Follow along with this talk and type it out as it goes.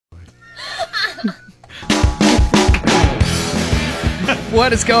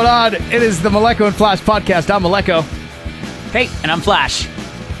What is going on? It is the Maleko and Flash podcast. I'm Maleko. Hey, and I'm Flash.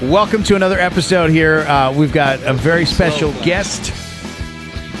 Welcome to another episode here. We've got a very special guest.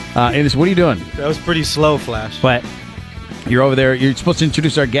 What are you doing? That was pretty slow, Flash. What? You're over there. You're supposed to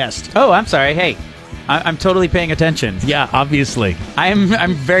introduce our guest. Oh, I'm sorry. Hey, I'm totally paying attention. Yeah, obviously.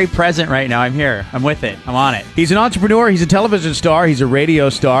 I'm very present right now. I'm here. I'm with it. I'm on it. He's an entrepreneur. He's a television star. He's a radio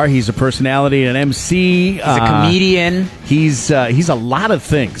star. He's a personality, an MC. He's a comedian. He's a lot of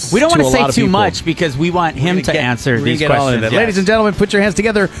things. We don't want to a say lot of too people. much because we want him to answer We're these gonna get all questions. into that. Yes. Ladies and gentlemen, put your hands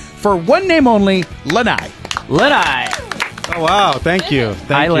together for one name only, Lanai. Lanai. Oh, wow. Thank you. Hi,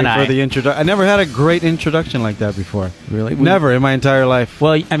 Thank you Lanai. for the introduction. I never had a great introduction like that before. Really? Never in my entire life.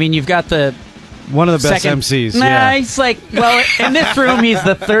 Well, I mean, you've got the One of the best second, MCs. Nah, yeah. he's like, well, in this room, he's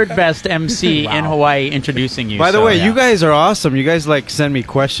the third best MC in Hawaii introducing you. By the so, way, yeah. you guys are awesome. You guys send me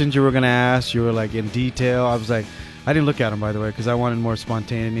questions you were going to ask. You were in detail. I was like, I didn't look at them, by the way, because I wanted more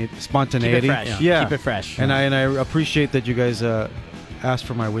spontaneity. Keep it fresh. Yeah. Keep it fresh. And I appreciate that you guys asked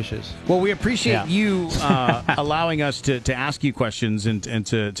for my wishes. Well, we appreciate Yeah. you allowing us to ask you questions and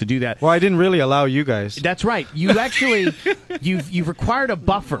to do that. Well, I didn't really allow you guys. That's right. You actually you've required a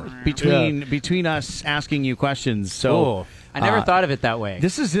buffer between us asking you questions. So Cool. I never thought of it that way.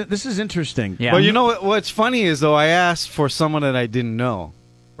 this is interesting. Yeah. Well, you know what's funny is, though, I asked for someone that I didn't know.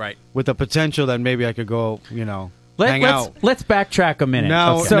 Right. With the potential that maybe I could go, hang out. Let's backtrack a minute.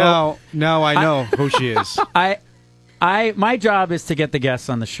 Now, So, now I know who she is. my job is to get the guests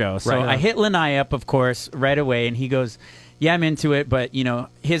on the show. So Right. I hit Lanai up, of course, right away, and he goes, yeah, I'm into it, but,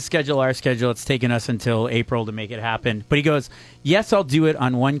 his schedule, our schedule, it's taken us until April to make it happen. But he goes, yes, I'll do it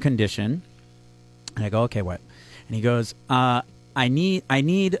on one condition. And I go, okay, what? And he goes, I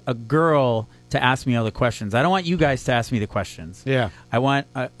need a girl to ask me all the questions. I don't want you guys to ask me the questions. Yeah. I want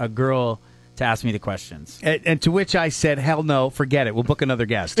a girl to ask me the questions. And to which I said, hell no, forget it. We'll book another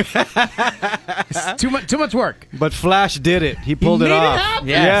guest. It's too much work. But Flash did it. He pulled it made it off. happen.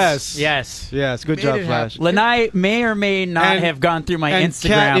 Yes. Yes. Good Made job, it Flash. happen. Lanai may or may not And- have gone through my and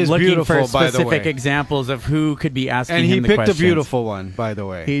Kat Instagram is looking beautiful, for by the specific way. examples of who could be asking And him he the picked questions. a beautiful one, by the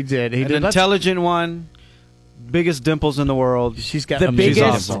way. He did. He An did. intelligent one. Biggest dimples in the world. She's got The amazing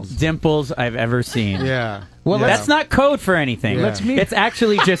biggest dimples. dimples I've ever seen. Yeah. Well, Yeah. That's not code for anything. Yeah. Let's meet- It's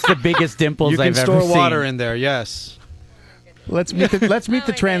actually just the biggest dimples You can I've store ever seen. water in there, yes. Let's meet the Oh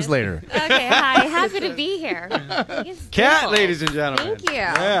my translator. Okay, hi. Happy to be here. Cat, ladies and gentlemen. Thank you.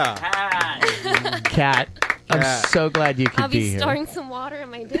 Yeah. Kat, I'm Kat. so glad you could I'll be here. storing some water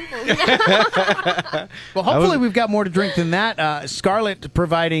in my dimples. Well, hopefully we've got more to drink than that. Scarlett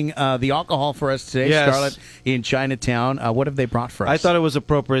providing the alcohol for us today. Yes. Scarlett in Chinatown. What have they brought for us? I thought it was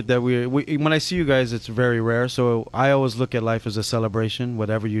appropriate that we when I see you guys, it's very rare. So I always look at life as a celebration,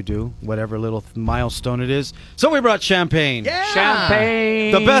 whatever you do, whatever little milestone it is. So we brought champagne. Yeah.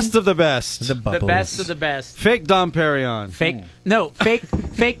 Champagne. The best of the best. The The bubbles. best of the best. Fake Dom Perignon.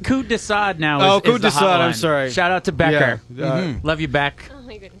 Fake coup de Sade now Oh, is coup the de hot Sade, I'm one. sorry. Shout out to Becker. Yeah. Love you, Beck. Oh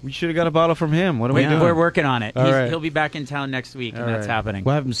my goodness. We should have got a bottle from him. What are we doing? We're working on it. All right. He'll be back in town next week, and All that's right. happening.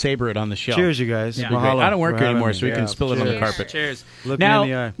 We'll have him saber it on the show. Cheers, you guys. Yeah. Mahalo I don't work for here having anymore, me. so we can Yeah, spill it on the cheers. carpet. Cheers. Look me in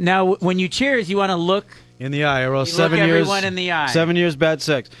the eye. Now, when you cheers, you want to look In the eye. I wrote You 7 look years. everyone in the eye. 7 years bad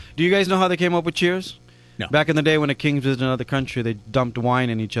sex. Do you guys know how they came up with cheers? No. Back in the day when the kings visited another country, they dumped wine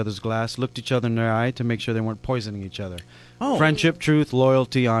in each other's glass, looked each other in their eye to make sure they weren't poisoning each other. Oh. Friendship, truth,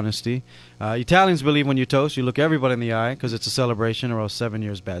 loyalty, honesty. Italians believe when you toast, you look everybody in the eye because it's a celebration, or else 7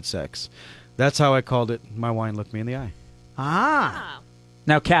 years bad sex. That's how I called it. My wine looked me in the eye. Ah.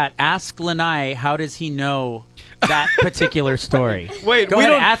 Now, Kat, ask Lanai, how does he know that particular story? Wait, Go we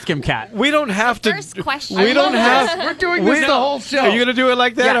ahead, don't- ask him, Kat. We don't have to. First question. We I don't love have. We're doing we this the don't- whole show. Are you gonna do it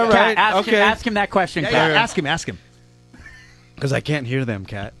like that? Yeah, All Kat, right. ask him that question, Yeah, Kat. ask him. Because I can't hear them,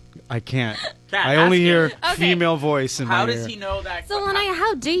 Kat. I can't. Kat, I only ask hear him. Okay. female voice in How my does ear. he know that? So, Lanai,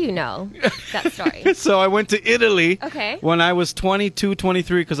 how do you know that story? So I went to Italy Okay. when I was 22,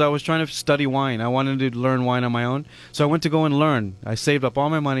 23 because I was trying to study wine. I wanted to learn wine on my own. So I went to go and learn. I saved up all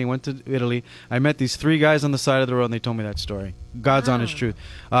my money, went to Italy. I met these 3 guys on the side of the road, and they told me that story. God's honest truth.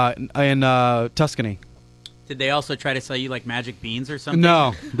 In Tuscany. Did they also try to sell you like magic beans or something?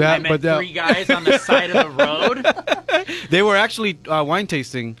 No. I met 3 guys on the side of the road. They were actually wine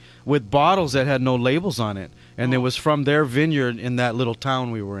tasting with bottles that had no labels on it. And it was from their vineyard in that little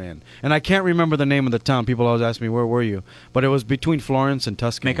town we were in. And I can't remember the name of the town. People always ask me, where were you? But it was between Florence and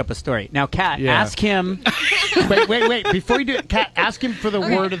Tuscany. Make up a story. Now, Kat, Yeah. ask him. Wait. Before you do it, Kat, ask him for the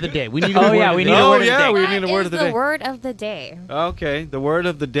word of the day. We need a Oh, word yeah, of we the need day. a word of the day. we What need a word is of the the day. word of the day? Okay, the word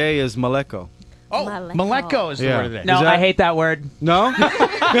of the day is Maleko. Oh, Maleko. Maleko is the Yeah. word of the day. No, Is that- I hate that word. No?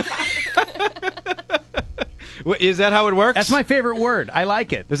 Is that how it works? That's my favorite word. I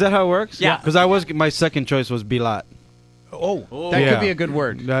like it. Is that how it works? Yeah. Because my second choice was bilat. Oh, that could be a good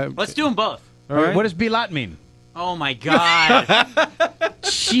word. Let's do them both. All right. What does bilat mean? Oh my God!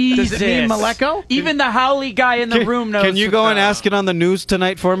 Jesus! Does it mean Maleko? Even the Howley guy in the room knows. Can you go and ask it on the news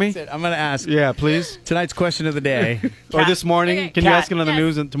tonight for me? I'm going to ask. Yeah, please. Tonight's question of the day. Or this morning. Okay. Can you Cat. ask it on the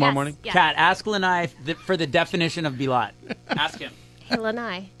news tomorrow morning? Yes. Kat, ask Lanai for the definition of bilat. Ask him. Hey,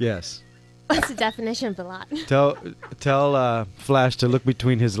 Lanai, Yes. what's the definition of bilat? Tell Flash to look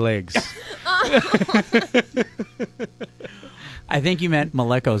between his legs. I think you meant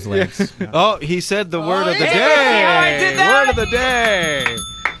Maleko's legs. Oh, he said the word of the yeah. day. Oh, I did that. Word of the day.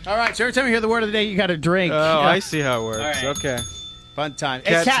 All right, so every time you hear the word of the day, you got to drink. Oh, I see how it works. All right. Okay. Fun time.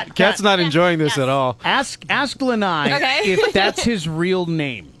 Hey, Cat's not enjoying this Yes. at all. Ask Lanai Okay. if that's his real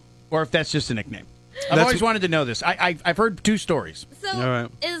name or if that's just a nickname. I've That's- always wanted to know this. I've heard two stories. So, All right.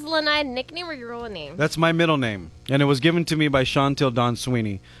 is Lanai a nickname or your real name? That's my middle name, and it was given to me by Chantil Don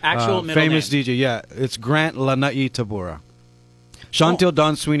Sweeney, Actual middle famous name. DJ. Yeah, it's Grant Lanai Tabura. Chantil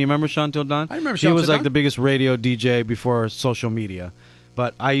Don Sweeney, remember Chantil Don? I remember He Chantil was like Don. the biggest radio DJ before social media.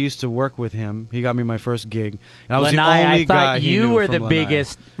 But I used to work with him. He got me my first gig. And I was Lanai, the only I thought guy he you knew were from the Lanai.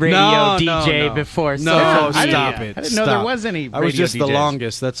 biggest radio No, DJ no. before No, social media. stop it. I didn't know there Stop. was any I was radio just the DJs.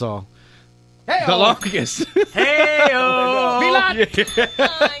 longest, that's all. Hey, The longest. Hey,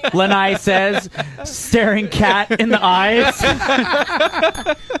 Lanai says, staring Cat in the eyes.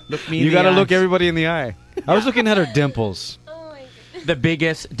 Look me You in got to the look eyes. everybody in the eye. I was looking at her dimples. Oh my goodness. The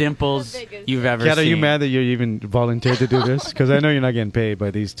biggest dimples The biggest. you've ever Kat, seen. are you mad that you even volunteered to do this? Because I know you're not getting paid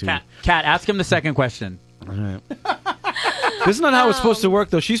by these two. Cat, ask him the second question. All right. This is not how it's supposed to work,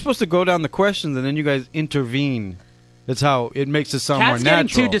 though. She's supposed to go down the questions, and then you guys intervene. That's how it makes it sound Cat's more getting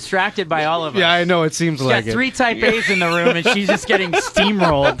natural. too distracted by all of us. Yeah, I know. It seems She's like got it. 3 type A's in the room, and she's just getting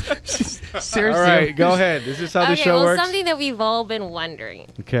steamrolled. Seriously. All right, go ahead. Is this how the Okay, show well, works? something that we've all been wondering.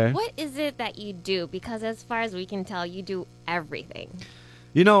 Okay. What is it that you do? Because as far as we can tell, you do everything.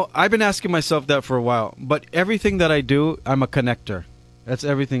 You know, I've been asking myself that for a while, but everything that I do, I'm a connector. That's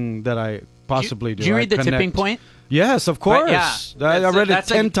everything that I possibly do. Did you I read The connect. Tipping Point? Yes, of course. Yeah. I read it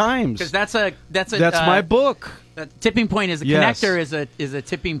 10 Because times. that's a That's my book. Tipping point is a Yes. connector is a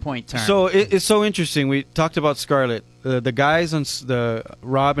tipping point term. So it's so interesting. We talked about Scarlet. The guys on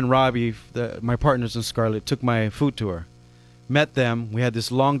Rob and Robbie, my partners in Scarlet, took my food tour. Met them. We had this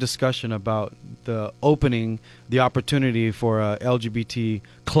long discussion about the opening, the opportunity for a LGBT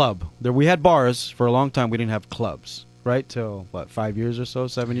club. We had bars for a long time. We didn't have clubs, right? Till what, 5 years or so,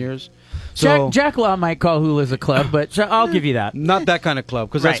 7 years. So Jack Law might call Hula's a club, but I'll give you that. not that kind of club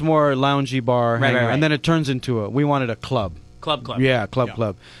because that's Right. more loungy bar, Right, hangout, right. and then it turns into we wanted a club. Club. Yeah,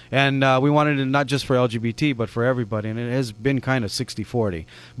 club. And we wanted it not just for LGBT, but for everybody. And it has been kind of 60-40.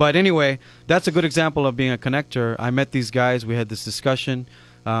 But anyway, that's a good example of being a connector. I met these guys. We had this discussion,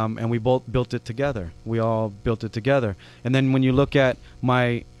 and we both built it together. We all built it together. And then when you look at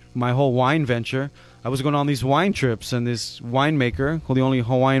my whole wine venture, I was going on these wine trips, and this winemaker, the only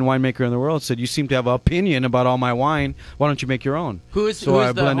Hawaiian winemaker in the world, said, "You seem to have an opinion about all my wine. Why don't you make your own?" Who is So I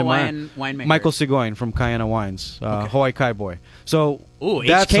the blended Hawaiian winemaker? Michael Sigoin from Kayana Wines, Hawaii Kai Boy. So Ooh,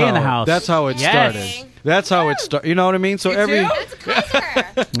 that's HK in how, the house. That's how it Yes. started. That's how it started. You know what I mean? So every That's a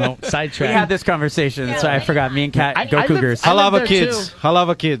Kaiser. No, We sidetrack. had this conversation, so I forgot. Me and Kat go I lived- Cougars. I lived Halava there kids, too.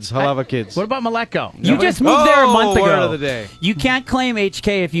 Halava kids, Halava kids. What about Maleko? You just moved there a month ago. Word of the day. You can't claim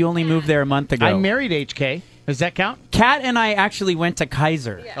HK if you only moved there a month ago. I married HK. Does that count? Kat and I actually went to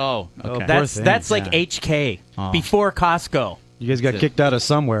Kaiser. Oh, okay. That's like Yeah. HK Oh. before Costco. You guys got kicked out of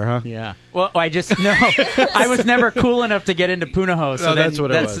somewhere, huh? Yeah. Well, I just no. I was never cool enough to get into Punahou. So Oh, that's then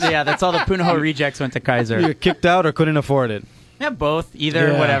what it was. Yeah, that's all the Punahou rejects went to You Kaiser. got kicked out or couldn't afford it. Yeah, both, either,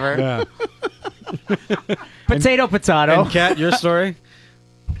 Yeah, whatever. Yeah. Potato. And Kat, your story?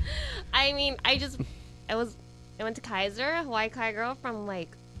 I mean, I went to Kaiser, Hawaii Kai girl from I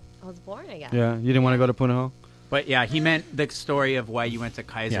was born, I guess. Yeah. You didn't want to go to Punahou? But yeah, he meant the story of why you went to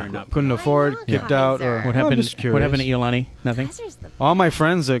Kaiser Yeah. and not. Couldn't afford, not kicked out, or Kaiser? What I'm happened? just curious. What happened to Iolani? Nothing. Kaiser's the All my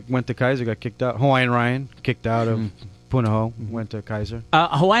friends that went to Kaiser got kicked out. Hawaiian Ryan kicked out of Punahou, went to Kaiser.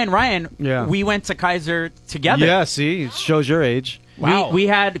 Hawaiian Ryan. Yeah. We went to Kaiser together. Yeah, see, it shows your age. Wow. We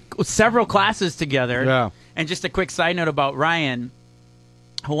had several classes together. Yeah. And just a quick side note about Ryan.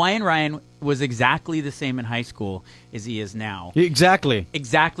 Hawaiian Ryan was exactly the same in high school as he is now. Exactly.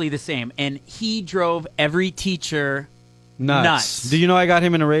 Exactly the same. And he drove every teacher Nuts. nuts. Do you know I got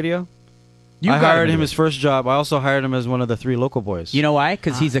him in the radio? You I got hired him him his first job. I also hired him as one of the 3 local boys. You know why?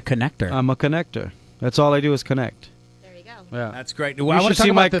 Because he's a connector. I'm a connector. That's all I do is connect. There you go. Yeah. That's great. You Well, I want should to talk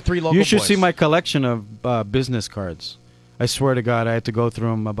see about the 3 local You should boys. see my collection of business cards. I swear to God, I had to go through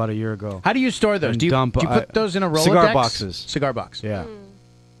them about a year ago. How do you store those? And Do you dump- put those in a Rolodex? cigar boxes. Cigar box. Yeah.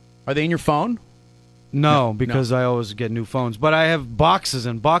 Are they in your phone? No, because I always get new phones. But I have boxes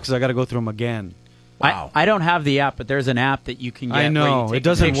and boxes. I got to go through them again. Wow. I don't have the app, but there's an app that you can get. I know. where you take It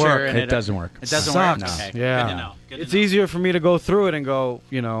doesn't a picture work. and It doesn't work. It doesn't Sucks. work. Okay. Yeah. Good to know. Good to It's know. easier for me to go through it and go,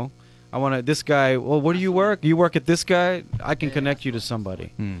 I want to, this guy, well, where do you work? You work at this guy? I can connect you to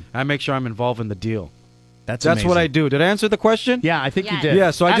somebody. I make sure I'm involved in the deal. That's what I amazing. do. Did I answer the question? Yeah, I think you Yes. did.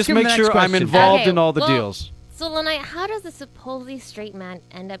 Yeah, so I Ask just him the make next sure I'm question. involved Okay, in all the well- deals. So, Lanai, how does a supposedly straight man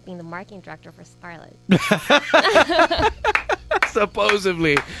end up being the marketing director for Scarlet?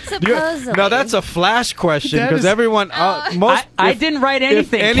 Supposedly. Supposedly. Now, that's a flash question That because is- everyone, most. I if- didn't write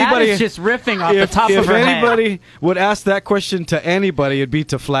anything. anybody- Kat is just riffing off the If, top of if her head. anybody would ask that question to anybody, it'd be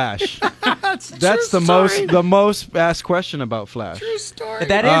to Flash. That's the most asked question about Flash.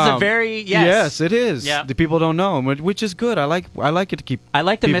 That is a very Yes, it is. Yeah. The people don't know, which is good. I like it to keep I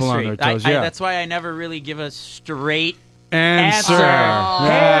like the people on mystery. their toes. Yeah. That's why I never really give a straight answer.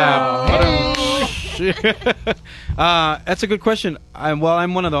 answer. That's a good question. I'm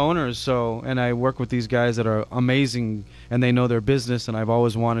one of the owners, and I work with these guys that are amazing, and they know their business, and I've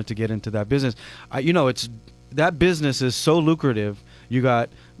always wanted to get into that business. It's that business is so lucrative. You got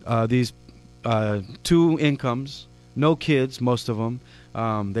these 2 incomes, no kids, most of them.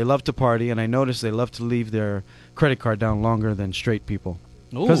 They love to party, and I notice they love to leave their credit card down longer than straight people.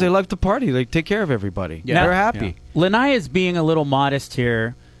 Because they love to party. They take care of everybody. Yeah. They're happy. Yeah. Lanai is being a little modest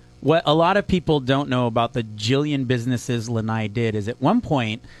here. What a lot of people don't know about the jillion businesses Lanai did is at one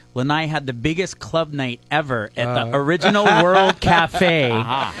point, Lanai had the biggest club night ever at the Original World Cafe.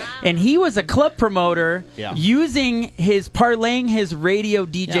 And he was a club promoter using parlaying his radio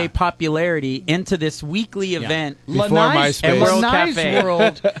DJ popularity into this weekly event. Before Lanai's MySpace. World Lanai's Cafe.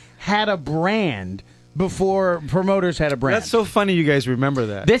 World had a brand before promoters had a brand. That's so funny you guys remember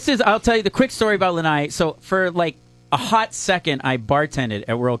that. I'll tell you the quick story about Lanai. So for like a hot second, I bartended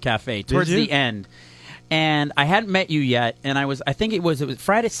at World Cafe towards you? the end. And I hadn't met you yet, and I think it was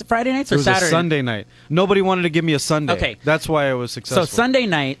Friday nights or It was Saturday? a Sunday night. Nobody wanted to give me a Sunday. Okay. That's why I was successful. So Sunday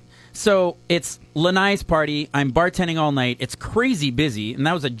night, so it's Lanai's party. I'm bartending all night. It's crazy busy, and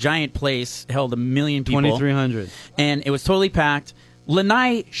that was a giant place, held 1 million people. 2,300. And it was totally packed.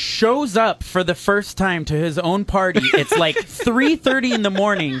 Lanai shows up for the first time to his own party. It's like 3:30 in the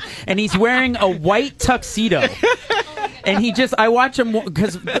morning, and he's wearing a white tuxedo. And I watch him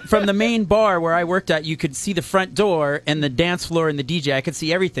because from the main bar where I worked at, you could see the front door and the dance floor and the DJ. I could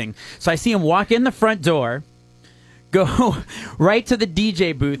see everything. So I see him walk in the front door, go right to the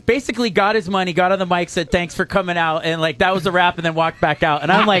DJ booth, basically got his money, got on the mic, said thanks for coming out, and like that was the wrap, and then walked back out.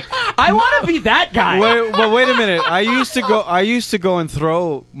 And I'm like, I want to be that guy. Wait a minute. I used to go and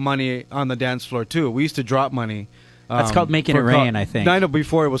throw money on the dance floor too. We used to drop money. That's called making it rain, I think. I know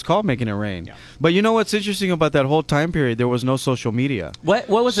before it was called making it rain. Yeah. But you know what's interesting about that whole time period? There was no social media. What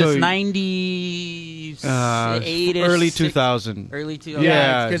was So- this? 98 Early 2000. Early 2000.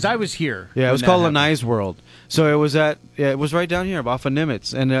 Yeah. because I was here. Yeah, it was when called that happened. Lanai's World. So it was it was right down here off of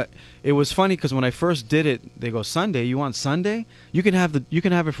Nimitz, and it was funny because when I first did it, they go, Sunday, you want Sunday? You can have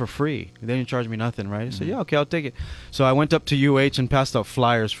it for free. They didn't charge me nothing, right? I said, yeah, okay, I'll take it. So I went up to UH and passed out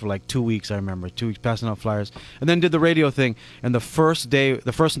flyers for like 2 weeks. I remember 2 weeks passing out flyers, and then did the radio thing. And the first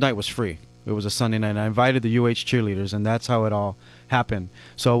night was free. It was a Sunday night. And I invited the UH cheerleaders, and that's how it all happened.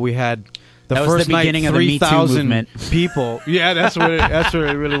 So we had. The That was first the beginning night, of the Me Too 3,000 movement. people. Yeah, that's what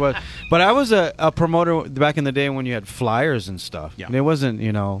it really was. But I was a promoter back in the day when you had flyers and stuff. Yeah. And it wasn't,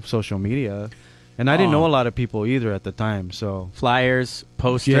 social media. And I didn't know a lot of people either at the time. So Flyers,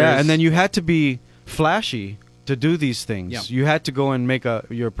 posters. yeah, and then you had to be flashy to do these things. Yeah. You had to go and make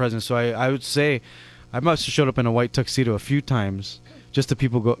your presence. So I would say I must have showed up in a white tuxedo a few times. Just for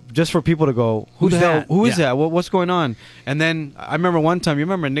people to go, Who's the hell? that? Who is Yeah. that? What's going on? And then I remember one time. You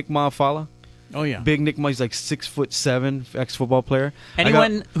remember Nick Maafala? Oh yeah. Big Nick, he's like 6'7", ex-football player.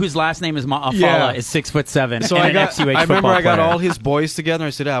 Anyone whose last name is Maafala Yeah. is 6'7". So and I an got. ex-UH I remember football I got player. all his boys together.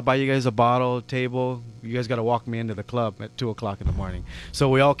 I said, "I'll buy you guys a bottle, a table. You guys got to walk me into the club at 2:00 in the morning." So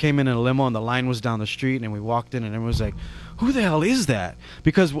we all came in a limo, and the line was down the street, and we walked in, and everyone was like, "Who the hell is that?"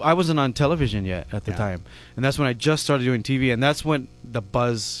 Because I wasn't on television yet at the time, and that's when I just started doing TV, and that's when the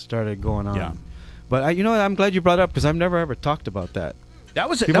buzz started going on. Yeah. But I'm glad you brought it up because I've never ever talked about that. That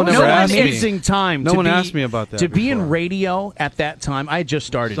was People an never asked me. amazing time. No to one be- asked me about that To be in before. radio at that time, I had just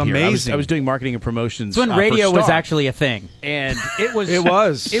started It's here. amazing. I was doing marketing and promotions. It's when for radio was Star. actually a thing. and it was It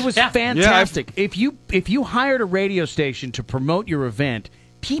was. it was Yeah. fantastic. If you hired a radio station to promote your event,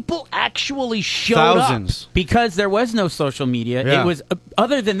 people actually showed Thousands. Because there was no social media. Yeah. It was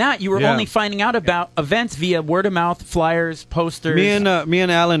other than that, you were Yeah. only finding out about events via word of mouth, flyers, posters. Me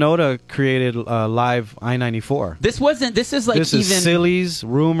and Alan Oda created live I-94. This is like This even is sillies,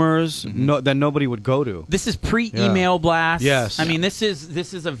 rumors that nobody would go to. this is pre-email blast. Yes. I mean this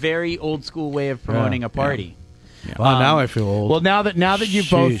is a very old school way of promoting a party. Wow, now I feel old. Well, now that you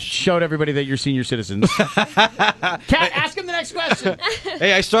both Sheesh. showed everybody that you're senior citizens. Kat, ask him the next question.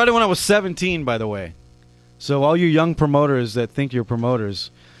 Hey, I started when I was 17, by the way. So all you young promoters that think you're promoters,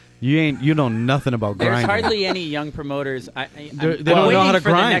 you know nothing about There's grinding. hardly any young promoters. I'm They don't waiting know how to for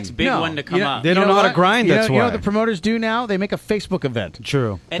grind. the next big one to come up. They don't know how to grind, that's You know why. what the promoters do now? They make a Facebook event.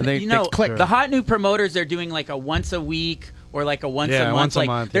 True. And They- you know, they click. the hot new promoters are doing like a once a week or like a once Yeah, a month. once a Like,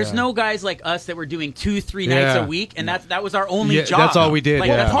 month, there's yeah. no guys like us that were doing 2-3 nights Yeah. a week, and that was our only Yeah, job. that's all we did, Like,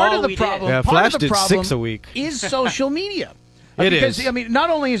 yeah. that's Part all of the we problem. Yeah, part Flash of the did problem 6 a week. is social media. It because, is. I mean, not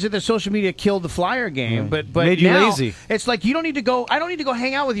only is it that social media killed the flyer game, but Made you now lazy. it's like you don't need to go. I don't need to go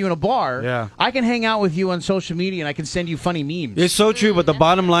hang out with you in a bar. Yeah. I can hang out with you on social media, and I can send you funny memes. It's so true, but the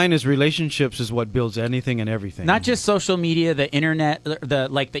bottom line is relationships is what builds anything and everything. Not just social media, the internet,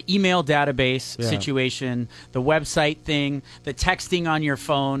 the email database Yeah. situation, the website thing, the texting on your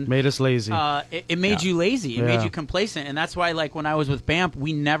phone. Made us lazy. It made you lazy. It made Yeah. you complacent, and that's why, like when I was with BAMP,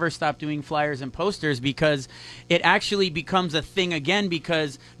 we never stopped doing flyers and posters because it actually becomes a thing again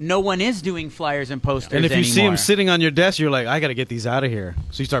because no one is doing flyers and posters and if you see anymore. them sitting on your desk, you're like, I got to get these out of here.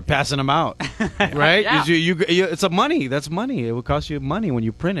 So you start passing them out, right? Yeah. It's a money. That's money. It would cost you money when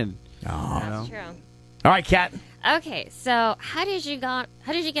you print it. That's true. All right, Kat. Okay, so how did you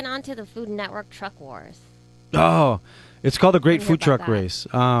get onto the Food Network Truck Wars? Oh, it's called the Great Hear Food about Truck that. Race.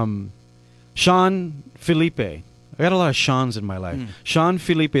 Sean Felipe. I got a lot of Seans in my life. Sean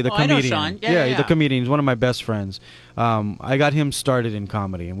Felipe, the Oh, I know comedian. Sean. Yeah. The comedian. He's one of my best friends. I got him started in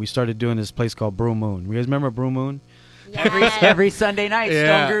comedy, and we started doing this place called Brew Moon. You guys remember Brew Moon? Yes. every Sunday night,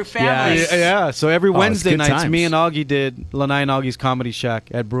 Yeah. Stone Groove Family. Yeah. So every it's Wednesday good nights, times. me and Augie did Lanai and Augie's Comedy Shack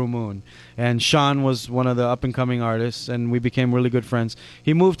at Brew Moon. And Sean was one of the up-and-coming artists, and we became really good friends.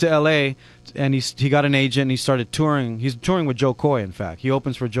 He moved to L.A., and he got an agent, and he started touring. He's touring with Joe Coy, in fact. He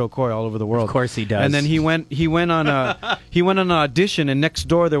opens for Joe Coy all over the world. Of course he does. And then he went on an audition, and next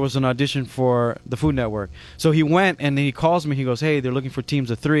door there was an audition for the Food Network. So he went, and then he calls me. He goes, "Hey, they're looking for teams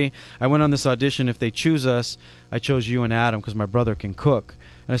of 3. I went on this audition. If they choose us, I chose you and Adam because my brother can cook."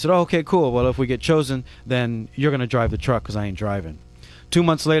 And I said, "Oh, okay, cool. Well, if we get chosen, then you're gonna drive the truck because I ain't driving." 2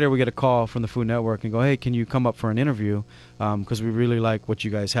 months later, we get a call from the Food Network and go, "Hey, can you come up for an interview? Because we really like what you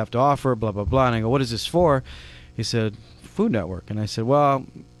guys have to offer, blah, blah, blah." And I go, "What is this for?" He said, "Food Network." And I said, "Well,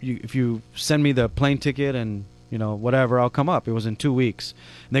 if you send me the plane ticket and, whatever, I'll come up." It was in 2 weeks.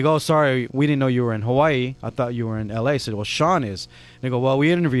 And they go, "Oh, sorry, we didn't know you were in Hawaii. I thought you were in L.A. I said, "Well, Sean is." And they go, "Well, we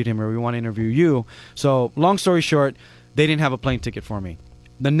interviewed him, or we want to interview you." So long story short, they didn't have a plane ticket for me.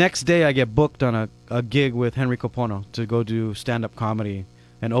 The next day, I get booked on a gig with Henry Copono to go do stand-up comedy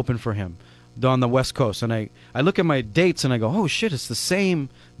and open for him on the West Coast. And I look at my dates and I go, "Oh, shit, it's the same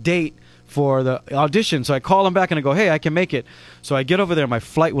date for the audition." So I call him back and I go, "Hey, I can make it." So I get over there. My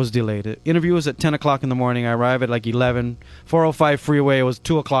flight was delayed. The interview was at 10 o'clock in the morning. I arrive at like 11. 405 freeway. It was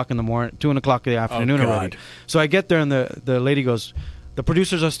 2 o'clock in the morning, 2 o'clock in the afternoon already. So I get there and the lady goes, "The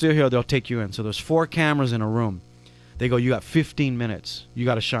producers are still here. They'll take you in." So there's 4 cameras in a room. They go, "You got 15 minutes. You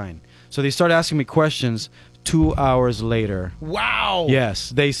got to shine." So they start asking me questions. 2 hours later. Wow. Yes.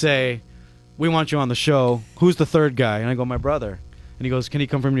 They say, "We want you on the show. Who's the third guy?" And I go, "My brother." And he goes, "Can he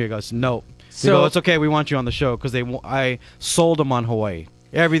come from you?" I goes, "No." They go, "It's okay. We want you on the show." Because I sold them on Hawaii.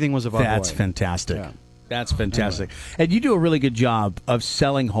 Everything was about That's Hawaii. fantastic. Yeah. That's fantastic. And you do a really good job of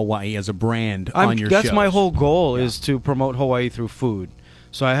selling Hawaii as a brand on your That's shows. my whole goal is to promote Hawaii through food.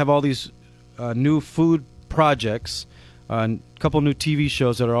 So I have all these new food projects, a couple new TV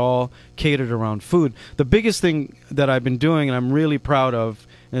shows that are all catered around food. The biggest thing that I've been doing, and I'm really proud of,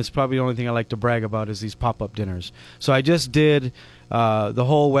 and it's probably the only thing I like to brag about, is these pop-up dinners. So I just did the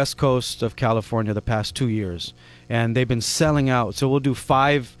whole west coast of California the past 2 years, and they've been selling out. So we'll do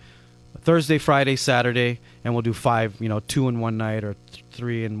 5 Thursday, Friday, Saturday, and we'll do 5, 2 in one night or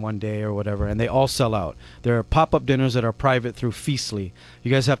 3 in one day or whatever, and they all sell out. There are pop-up dinners that are private through Feastly.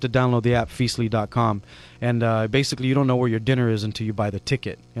 You guys have to download the app, feastly.com, and basically you don't know where your dinner is until you buy the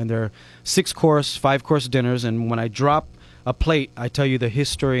ticket. And they're 6-course, 5-course dinners, and when I drop a plate, I tell you the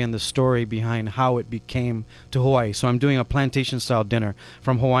history and the story behind how it became to Hawaii. So I'm doing a plantation-style dinner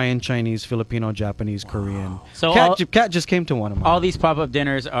from Hawaiian, Chinese, Filipino, Japanese, Korean. So Kat just came to one of mine. all these pop-up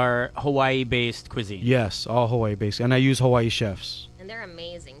dinners are Hawaii-based cuisine. Yes, all Hawaii-based, and I use Hawaii chefs. And they're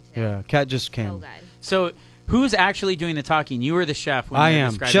amazing too. Yeah, Kat just So came. good. So Who's actually doing the talking? You or the chef? When I you're am.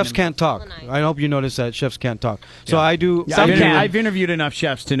 describing Chefs them? can't talk. Lanai. I hope you notice that chefs can't talk. So I do. Yeah, Some I do- can. I've interviewed enough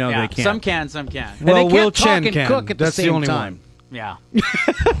chefs to know Yeah, they can't. some can, some can. And Well, they can't Will talk Chen and can. cook at the That's the same only time. Yeah.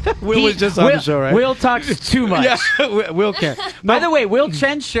 Will was just on the show, right? Will talks too much. Yeah, Will can't. By the way, Will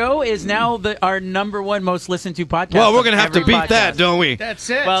Chen's show is now our #1 most listened to podcast. Well, we're of gonna have to every beat podcast. that, don't we? That's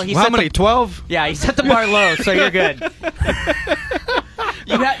it. Well, he How set many? 12? Yeah, he set the bar low, so you're good.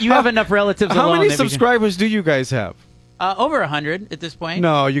 you have enough relatives. How alone many that we can- subscribers do you guys have? Over 100 at this point.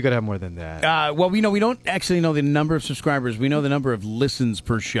 No, you gotta have more than that. Well, we don't actually know the number of subscribers. We know the number of listens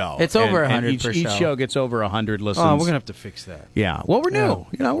per show. It's over And 100 each, per each show. show gets over 100 listens. Oh, we're gonna have to fix that. Yeah. Well, we're new.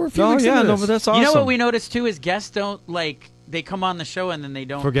 We're a few Oh weeks yeah, into no, this. but that's awesome. You know what we noticed too is guests don't they come on the show and then they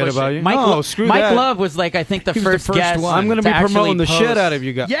don't Forget push about it. you? Mike, No, screw Mike that. Love was like I think the He was the first first guest. one. I'm gonna to be actually promoting the post shit out of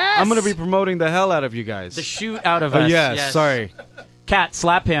you guys. Yes! I'm gonna be promoting the hell out of you guys. The shoot out of Oh, us. yes, sorry. Cat,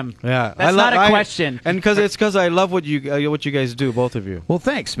 slap him. Yeah, That's not a question. And because I love what you guys do, both of you. Well,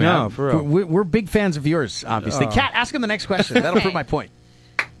 thanks, man. No, for real. We're big fans of yours, obviously. Kat, ask him the next question. That'll prove my point.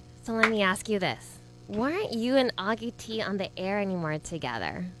 So let me ask you this: why aren't you and Augie T on the air anymore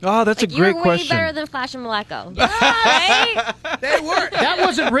together? Oh, that's Like, a great you're question. way better than Flash and Maleko. Right? They were. That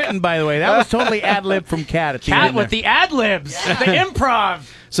wasn't written, by the way. That was totally ad lib from Kat at the Cat end. with the ad libs, the improv.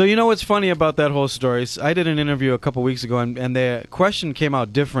 So you know what's funny about that whole story? I did an interview a couple weeks ago, and the question came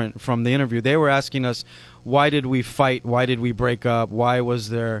out different from the interview. They were asking us, why did we fight? Why did we break up?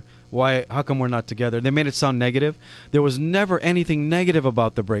 How come we're not together? They made it sound negative. There was never anything negative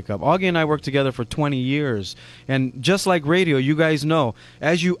about the breakup. Augie and I worked together for 20 years. And just like radio, you guys know,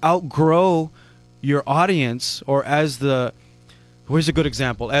 as you outgrow your audience, or here's a good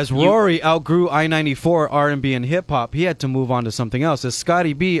example. As Rory outgrew I-94, R&B, and hip-hop, he had to move on to something else. As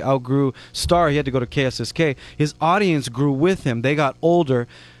Scotty B outgrew Star, he had to go to KSSK. His audience grew with him. They got older.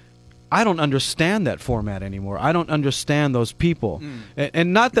 I don't understand that format anymore. I don't understand those people.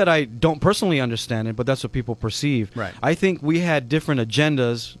 And not that I don't personally understand it, but that's what people perceive. Right. I think we had different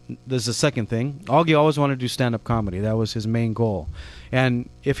agendas. There's the second thing. Augie always wanted to do stand-up comedy. That was his main goal. And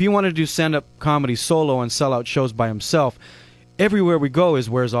if he wanted to do stand-up comedy solo and sell out shows by himself, everywhere we go is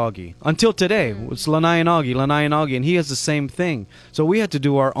where's Augie. Until today, it's Lanai and Augie, and he has the same thing. So we had to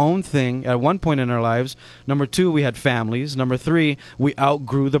do our own thing at one point in our lives. Number 2, we had families. Number 3, we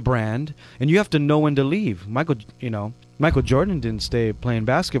outgrew the brand, and you have to know when to leave. Michael Jordan didn't stay playing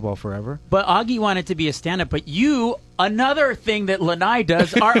basketball forever. But Augie wanted to be a stand-up, but you, another thing that Lanai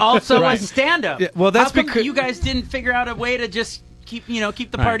does, are also a stand-up. Yeah, well, that's How come because you guys didn't figure out a way to just keep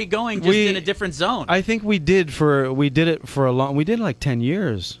the party going just in a different zone. I think we did it for like 10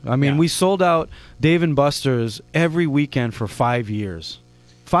 years. I mean, Yeah. we sold out Dave & Buster's every weekend for 5 years.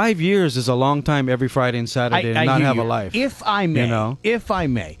 5 years is a long time every Friday and Saturday and not hear have you. a life. If I may, know?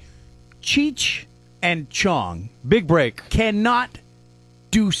 Cheech and Chong Big break. cannot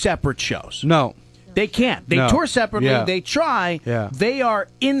do separate shows. No. They can't. They No. tour separately. Yeah. They try. Yeah. They are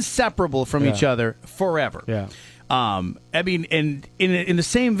inseparable from Yeah. each other forever. Yeah. I mean, and in the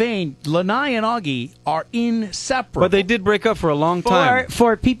same vein, Lanai and Augie are inseparable. But they did break up for a long time.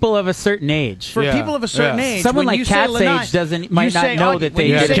 For people of a certain age. For Yeah. people of a certain Yeah. age, Someone when like you say Kat's Lanai, age might you not say know Augie- that when they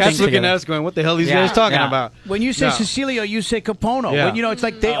you Yeah, say did Cat's things looking together. at us going, what the hell are these Yeah, guys talking yeah. about? When you say No. Cecilio, you say Capono. Yeah. When, it's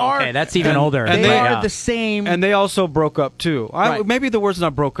like they are. Okay, that's even older. They And are the same. And they also broke up too. Right. Maybe the word's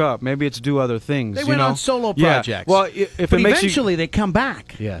not broke up. Maybe it's do other things. They you went know? on solo Yeah. projects. Well, if but it makes eventually they come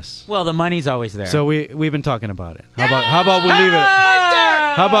back. you, yes. Well, the money's always there. So we've been talking about it. How about we leave it?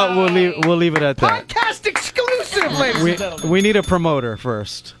 How about we'll leave it at that? Podcast exclusive, ladies and gentlemen. We need a promoter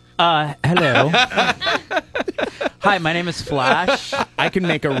first. Hello. Hi, my name is Flash. I can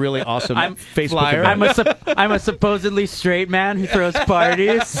make a really awesome Facebook flyer. event. I'm a supposedly straight man who throws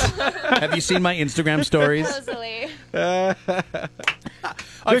parties. Have you seen my Instagram stories? Supposedly.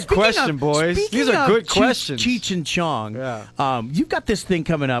 Good question, boys. These are good questions. Cheech and Chong. Yeah. You've got this thing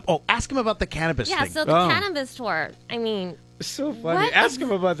coming up. Oh, ask him about the cannabis Yeah, thing. so the Oh. cannabis tour. I mean, It's so funny. What? Ask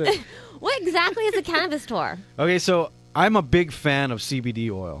him about that. what exactly is a cannabis tour? Okay, so I'm a big fan of CBD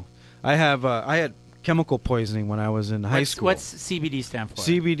oil. I had chemical poisoning when I was in high school. What's CBD stand for?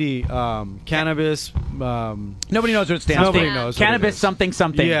 CBD? Cannabis. Nobody knows what it stands Nobody for. knows. what it Cannabis is.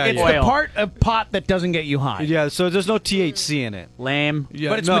 something. Yeah, It's yeah. the part of pot that doesn't get you high. Yeah, so there's no THC in it. Lame.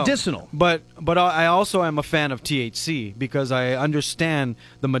 Yeah, But it's medicinal. But I also am a fan of THC because I understand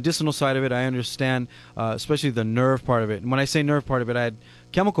the medicinal side of it. I understand especially the nerve part of it. And when I say nerve part of it, I had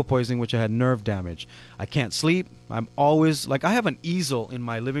chemical poisoning, which I had nerve damage. I can't sleep. I'm always like, I have an easel in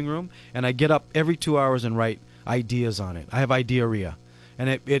my living room, and I get up every 2 hours and write ideas on it. I have idearrhea. And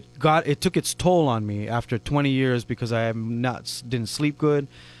it took its toll on me after 20 years because I didn't sleep good.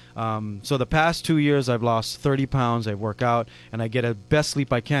 So the past 2 years, I've lost 30 pounds. I work out, and I get the best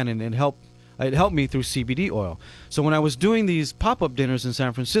sleep I can, and it helped me through CBD oil. So when I was doing these pop-up dinners in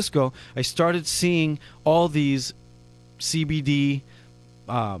San Francisco, I started seeing all these CBD.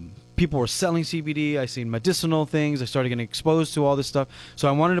 People were selling CBD. I seen medicinal things. I started getting exposed to all this stuff. So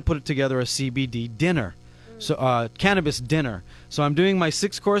I wanted to put together a CBD dinner. So cannabis dinner. So I'm doing my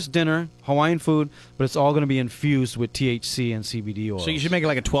 6-course dinner, Hawaiian food, but it's all going to be infused with THC and CBD oil. So you should make it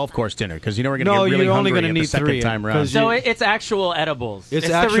like a 12-course dinner because you know we're going to No, get really you're only hungry gonna at the need second 3, time around. So it's actual edibles. It's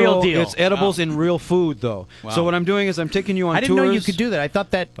the real deal. It's edibles in real food, though. Wow. So what I'm doing is I'm taking you on I tours. didn't know you could do that. I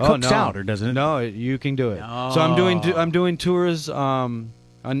thought that cooks no. out, or doesn't it? No, you can do it. No. So I'm doing tours on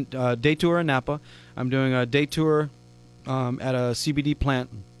day tour in Napa. I'm doing a day tour at a CBD plant.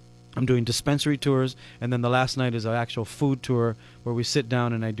 I'm doing dispensary tours, and then the last night is an actual food tour where we sit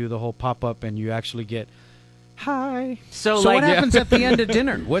down and I do the whole pop-up, and you actually get high. So So like what happens at the end of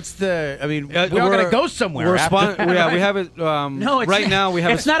dinner? What's the? I mean, we're all we're- going to go somewhere. We're after. we have it. no, it's right now we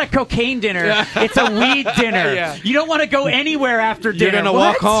have. It's not a cocaine dinner. It's a weed dinner. Yeah. You don't want to go anywhere after dinner. You're gonna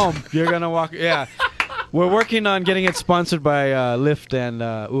What? walk home. You're gonna walk. Yeah. We're working on getting it sponsored by Lyft and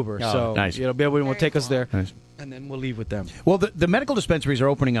Uber. Oh, So nice. everyone will take us there, Nice. and then we'll leave with them. Well, the medical dispensaries are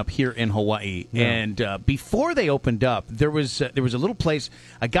opening up here in Hawaii, Yeah. and before they opened up, there was a little place.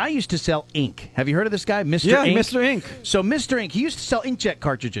 A guy used to sell ink. Have you heard of this guy, Mr. Yeah, Ink? Mr. Ink. So Mr. Ink, he used to sell inkjet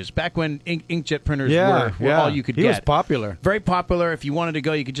cartridges back when inkjet printers Yeah, were all you could he get. was popular. Very popular. If you wanted to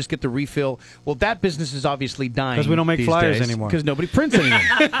go, you could just get the refill. Well, that business is obviously dying 'Cause we don't make these flyers days anymore. because nobody prints anything.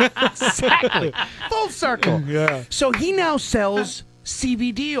 Exactly. Full circle. Yeah. So he now sells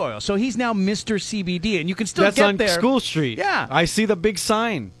CBD oil. So he's now Mr. CBD, and you can still That's get on there. School Street. Yeah. I see the big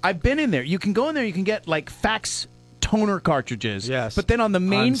sign. I've been in there. You can go in there. You can get like fax toner cartridges. Yes. But then on the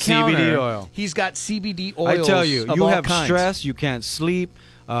main On counter, CBD oil. he's got CBD oils. I tell you, of you all have kinds. stress. You can't sleep.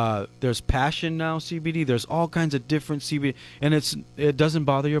 There's passion now. CBD. There's all kinds of different CBD, and it doesn't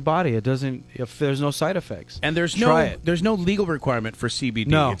bother your body. It doesn't. If there's no side effects, And there's Try it. there's no legal requirement for CBD.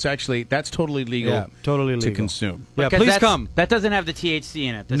 No. It's actually that's totally legal. Yeah, totally to legal. consume. Yeah, Because please that's- come. That doesn't have the THC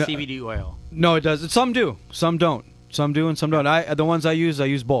in it. The No. CBD oil. No, it does. Some do. Some don't. Some do and some don't. The ones I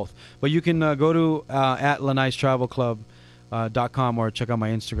use both. But you can go to at Lanai's Travel Club. .com or check out my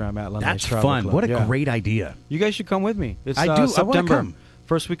Instagram at Lanai's That's Travel fun. Club. What a Yeah. great idea. You guys should come with me. It's I do. I wanna September. come.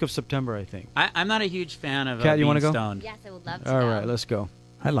 First week of September, I think. I'm not a huge fan of Kat, you being wanna go? stoned. Yes, I would love to. All go. right, let's go.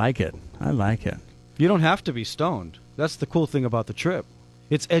 I like it. I like it. You don't have to be stoned. That's the cool thing about the trip.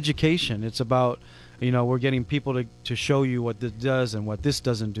 It's education. It's about, we're getting people to show you what this does and what this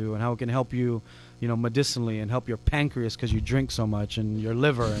doesn't do and how it can help you, medicinally and help your pancreas because you drink so much and your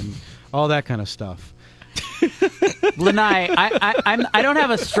liver and all that kind of stuff. Lanai, I don't have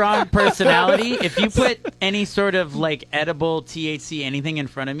a strong personality. If you put any sort of like edible THC anything in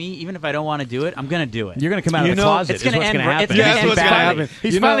front of me, even if I don't want to do it, I'm gonna do it. You're going to come out of the closet. it's gonna is what's end going to ra- happen. it's gonna Yeah, that's end what's gonna badly. happen.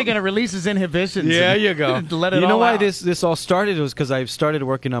 He's You know- finally going to release his inhibitions. Yeah, and you go. let it You know all why out. this all started was because I started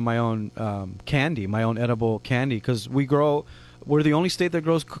working on my own candy, my own edible candy, because we're the only state that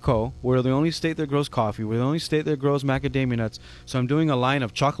grows cocoa. We're the only state that grows coffee. We're the only state that grows macadamia nuts. So I'm doing a line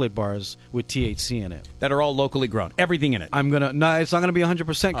of chocolate bars with THC in it. that are all locally grown. Everything in it. It's not gonna be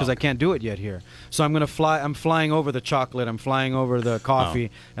 100% because I can't do it yet here. So I'm I'm flying over the chocolate. I'm flying over the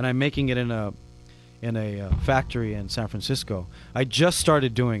coffee, and I'm making it in a factory in San Francisco. I just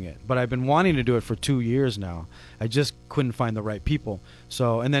started doing it, but I've been wanting to do it for 2 years now. I just couldn't find the right people.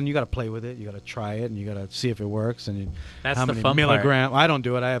 So, and then you got to play with it. You got to try it, and you got to see if it works. And That's how the many fun part. milligram? I don't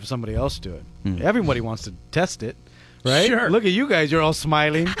do it. I have somebody else do it. Everybody wants to test it, right? Sure. Look at you guys. You're all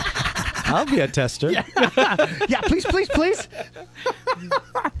smiling. I'll be a tester. Yeah, please.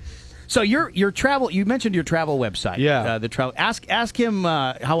 So your travel. You mentioned your travel website. Yeah. The travel. Ask him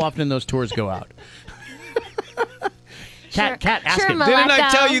how often those tours go out. Cat, ask Sure, him. Maleko. Didn't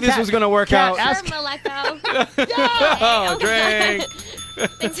I tell you this was going to work Cat, out? ask- Sure, Maleko. Oh, drink.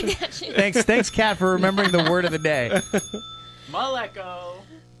 Thanks for catching. Thanks, Kat, for remembering the word of the day. Maleko.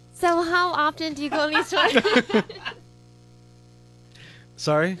 So how often do you go on these tours?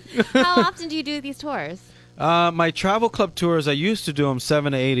 Sorry? How often do you do these tours? My travel club tours, I used to do them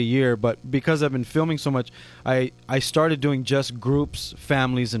 7 to 8 a year, but because I've been filming so much, I started doing just groups,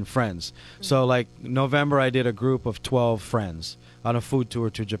 families, and friends. So like November, I did a group of 12 friends on a food tour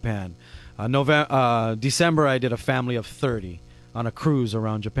to Japan. December, I did a family of 30 on a cruise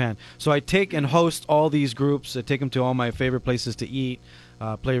around Japan. So I take and host all these groups. I take them to all my favorite places to eat,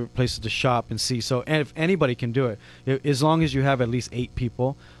 places to shop and see. So if anybody can do it, as long as you have at least 8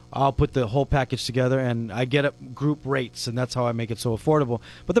 people, I'll put the whole package together, and I get group rates, and that's how I make it so affordable.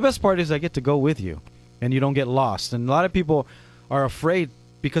 But the best part is I get to go with you, and you don't get lost. And a lot of people are afraid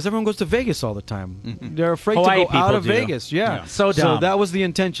because everyone goes to Vegas all the time. They're afraid Hawaii to go out people of do. Vegas. Yeah. So So dumb. that was the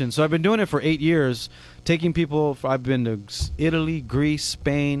intention. So I've been doing it for 8 years, taking people. I've been to Italy, Greece,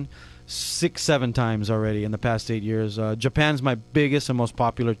 Spain, 6-7 times already in the past 8 years. Japan's my biggest and most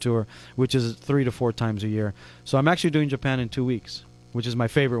popular tour, which is 3 to 4 times a year. So I'm actually doing Japan in 2 weeks, which is my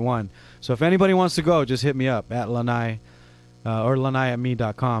favorite one. So if anybody wants to go, just hit me up at Lanai or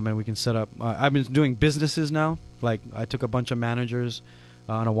lanai@me.com, and we can set up. I've been doing businesses now. Like I took a bunch of managers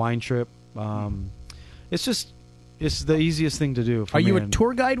on a wine trip. It's the easiest thing to do. For Are me. you a And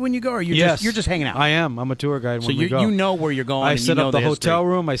tour guide when you go, or you're just hanging out? I am. I'm a tour guide So when we go. you know where you're going. I and set you know up the history. hotel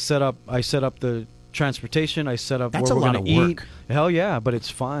room. I set up the transportation. I set up That's where a we're lot going to of eat. work. Hell yeah, but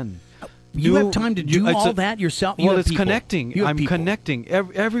it's fun. You have time to do it's all that yourself? You Well, have it's people. connecting. You have I'm people. connecting.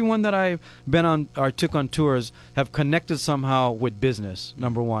 Everyone that I've been on or took on tours have connected somehow with business.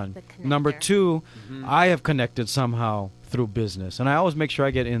 Number one. The connector. Number two, I have connected somehow through business, and I always make sure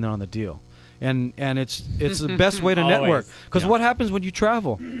I get in there on the deal. And it's the best way to Always. network. Because Yeah. what happens when you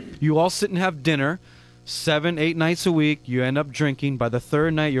travel? You all sit and have dinner 7-8 nights a week. You end up drinking. By the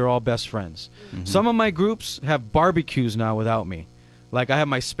third night, you're all best friends. Some of my groups have barbecues now without me. Like I have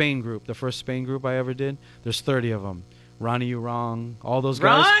my Spain group, the first Spain group I ever did. There's 30 of them. Ronnie, you wrong. All those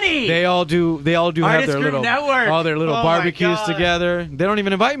guys. Ronnie! They all do have Artist their Group little Network. all their little Oh my barbecues God. together. They don't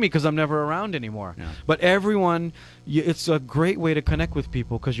even invite me because I'm never around anymore. Yeah. But everyone, it's a great way to connect with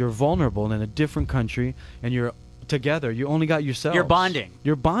people because you're vulnerable and in a different country and you're together. You only got yourself. You're bonding.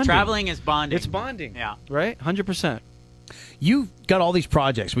 You're bonding. Traveling is bonding. It's bonding. Yeah. Right? 100%. You've got all these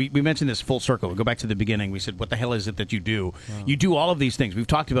projects. We mentioned this full circle. We go back to the beginning. We said, what the hell is it that you do? You do all of these things. We've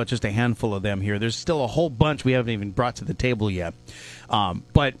talked about just a handful of them here. There's still a whole bunch we haven't even brought to the table yet.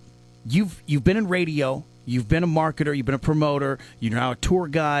 But you've been in radio. You've been a marketer. You've been a promoter. You're now a tour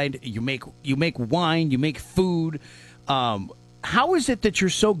guide. You make wine. You make food. How is it that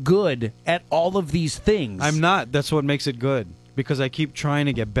you're so good at all of these things? I'm not. That's what makes it good. Because I keep trying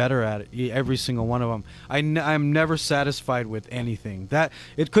to get better at it, every single one of them. I'm never satisfied with anything. That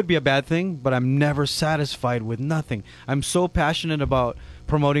it could be a bad thing, but I'm never satisfied with nothing. I'm so passionate about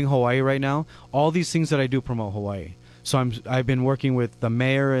promoting Hawaii right now. All these things that I do promote Hawaii. So I've been working with the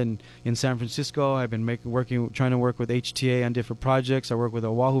mayor in San Francisco. I've been trying to work with HTA on different projects. I work with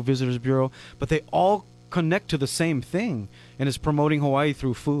the Oahu Visitors Bureau, but they all connect to the same thing, and it's promoting Hawaii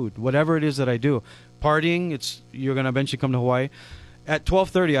through food. Whatever it is that I do. Partying, you're going to eventually come to Hawaii. At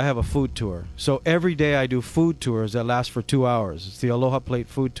 12:30, I have a food tour. So every day I do food tours that last for 2 hours. It's the Aloha Plate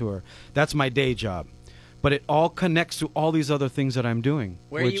food tour. That's my day job. But it all connects to all these other things that I'm doing,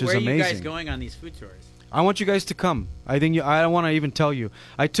 which is where amazing. are you guys going on these food tours? I want you guys to come. I don't want to even tell you.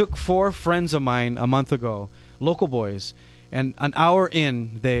 I took 4 friends of mine a month ago, local boys, and an hour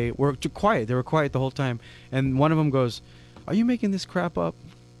in, they were quiet. They were quiet the whole time. And one of them goes, "Are you making this crap up?"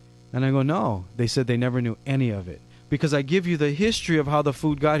 And I go, "No." They said they never knew any of it. Because I give you the history of how the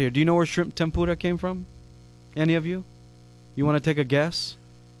food got here. Do you know where shrimp tempura came from? Any of you? You want to take a guess?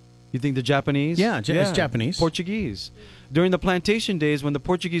 You think the Japanese? Yeah, it's Japanese. Portuguese. During the plantation days, when the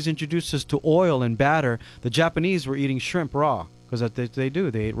Portuguese introduced us to oil and batter, the Japanese were eating shrimp raw. Because they do.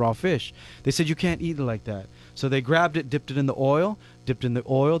 They ate raw fish. They said, you can't eat it like that. So they grabbed it, dipped it in the oil.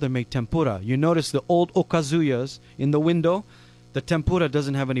 They make tempura. You notice the old okazuyas in the window? The tempura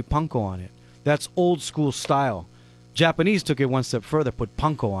doesn't have any panko on it. That's old school style. Japanese took it one step further, put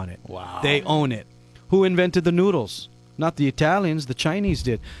panko on it. Wow. They own it. Who invented the noodles? Not the Italians, the Chinese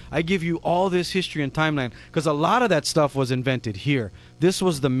did. I give you all this history and timeline because a lot of that stuff was invented here. This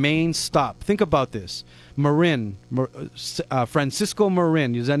was the main stop. Think about this. Francisco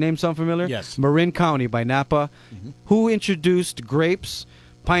Marin. Does that name sound familiar? Yes. Marin County by Napa. Who introduced grapes,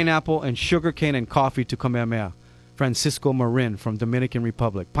 pineapple, and sugarcane and coffee to Kamehameha? Francisco Marin from Dominican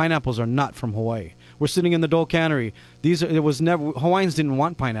Republic. Pineapples are not from Hawaii. We're sitting in the Dole Cannery. Hawaiians didn't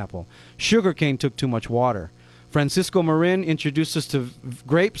want pineapple. Sugarcane took too much water. Francisco Marin introduced us to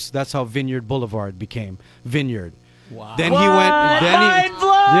grapes. That's how Vineyard Boulevard became Vineyard. Wow. Then he went. Mind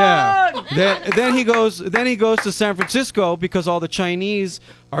blown! Yeah. Then he goes to San Francisco because all the Chinese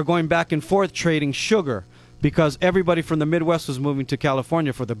are going back and forth trading sugar because everybody from the Midwest was moving to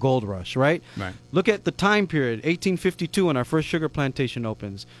California for the gold rush, right? Right. Look at the time period, 1852, when our first sugar plantation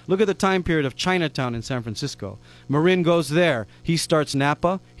opens. Look at the time period of Chinatown in San Francisco. Marin goes there. He starts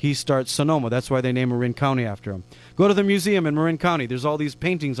Napa. He starts Sonoma. That's why they name Marin County after him. Go to the museum in Marin County. There's all these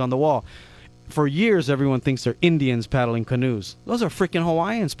paintings on the wall. For years, everyone thinks they're Indians paddling canoes. Those are freaking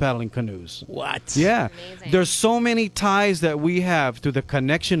Hawaiians paddling canoes. What? Yeah. Amazing. There's so many ties that we have through the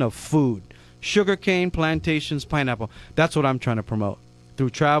connection of food. Sugarcane, plantations, pineapple. That's what I'm trying to promote. Through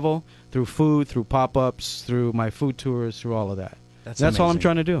travel, through food, through pop-ups, through my food tours, through all of that. That's all I'm amazing.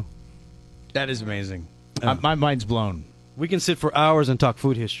 trying to do. That is amazing. My mind's blown. We can sit for hours and talk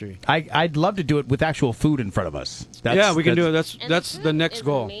food history. I'd love to do it with actual food in front of us. Yeah, we can do it. And That's the food next is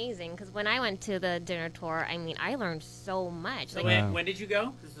goal. Amazing, because when I went to the dinner tour, I mean, I learned so much. Like, When did you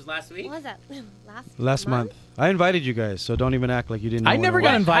go? This was last week? what was that? Last month. I invited you guys, so don't even act like you didn't know I when never it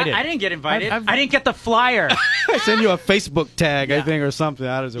got was. invited. I didn't get invited. I've- I didn't get the flyer. I sent you a Facebook tag, I Yeah. think, or something.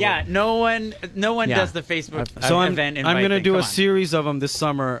 How does it Yeah, work? no one Yeah. does the Facebook So I'm event going invite to thing. do Come a on. series of them this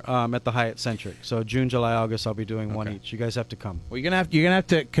summer at the Hyatt Centric. So June, July, August, I'll be doing one each. You guys have to come. Well, you're gonna have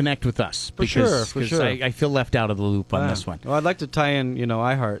to connect with us For sure, for 'cause sure. I feel left out of the loop on Yeah. this one. Well, I'd like to tie in,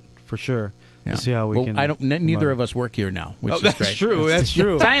 iHeart for sure. Yeah. To see how we Well, can. neither of us work here now, which is That's great. true. That's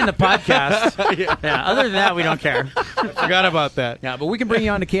true. Tie in the podcast. yeah. Other than that, we don't care. Forgot about that. Yeah, but we can bring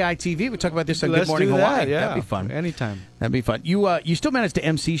you on to KITV. We talk about this on Let's Good Morning do Hawaii. that. Yeah, That'd be fun. Anytime. That'd be fun. You still manage to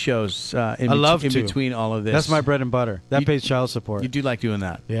MC shows in love to. between all of this. That's my bread and butter. That You- pays child support. You do like doing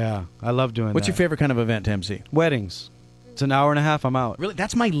that. Yeah, I love doing What's that. your favorite kind of event to MC? Weddings. It's an hour and a half. I'm out. Really,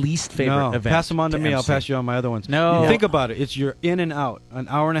 that's my least favorite No, event. pass them on to me. I'll MC. pass you on my other ones. No. Think about it. It's you're in and out. An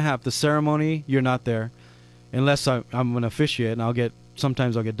hour and a half. The ceremony, you're not there, unless I'm going to officiate, and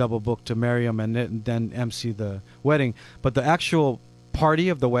sometimes I'll get double booked to marry them and then MC the wedding. But the actual party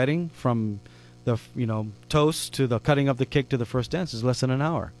of the wedding, from the toast to the cutting of the cake to the first dance, is less than an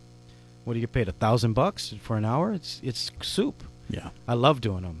hour. What do you get paid? $1,000 for an hour? It's soup. Yeah, I love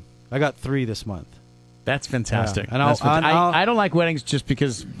doing them. I got 3 this month. that's fantastic. Yeah. And That's I'll- I don't like weddings just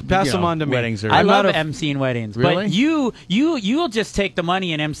because Pass them on to me. weddings are. I I'm love not a- emceeing weddings, Really? but you'll just take the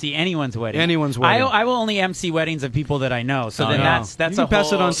money and MC anyone's wedding. Anyone's wedding. I will only MC weddings of people that I know. So Oh, then no. that's You a can pass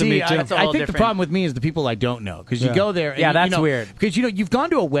whole, it on to me, See, too. That's a I whole think the different- problem with me is the people I don't know, because you Yeah. go there. And Yeah, that's weird. Because you've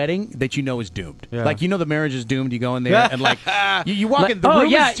gone to a wedding that you know is doomed. Yeah. Like the marriage is doomed. You go in there and like you walk in. The Oh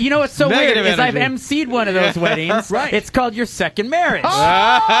room yeah, is- you know what's so weird Negative is I've energy. MC'd one of those weddings. Right. It's called your second marriage.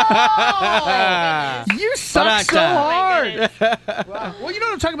 Oh! You suck so Ba-da-da. hard. Well, you know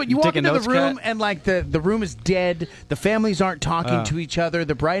what I'm talking about. You walk taking into the notes, room Kat? and like the room is dead. The families aren't talking to each other.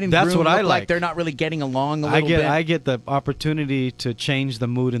 The bride and That's groom what look I like like. they're not really getting along a little bit. I get the opportunity to change the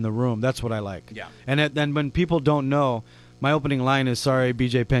mood in the room. That's what I like. Yeah. And then when people don't know, my opening line is, "Sorry,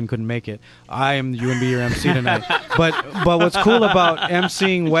 BJ Penn couldn't make it. I am going to be your MC tonight." but what's cool about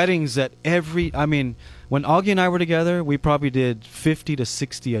MCing weddings that when Augie and I were together, we probably did 50 to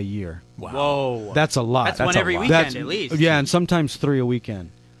 60 a year. Whoa. That's a lot. That's one every lot. weekend at least. Yeah, and sometimes 3 a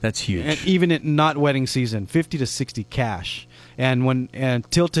weekend. That's huge. And even at not wedding season, 50 to 60 cash. And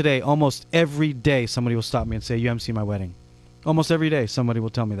till today, almost every day somebody will stop me and say, "You MC my wedding." Almost every day somebody will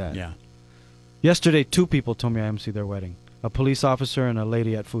tell me that. yeah. Yesterday, 2 people told me I MC their wedding. A police officer and a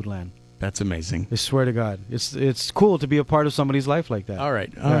lady at Foodland. That's amazing. I swear to God. It's cool to be a part of somebody's life like that. All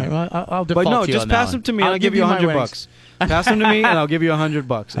right. Yeah. Well, I'll default But no, to you just on that pass one. them to me and I'll give you my $100 weddings. bucks. Pass them to me and I'll give you $100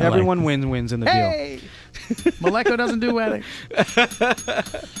 bucks. I like Everyone wins in the deal. Hey, Maleko doesn't do weddings.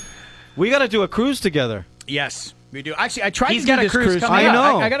 We got to do a cruise together. Yes, we do. Actually, I tried He's to do got a this cruise cruise. coming up. I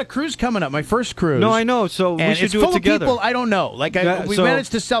know. I got a cruise coming up. My first cruise. No, I know. So we And should it's do full it together. of people I don't know. Like Yeah, we so-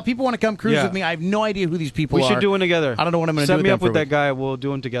 managed to sell. People want to come cruise Yeah. with me. I have no idea who these people We are. should do one together. I don't know what I'm going to do. Set with me them up for with a that week. guy. We'll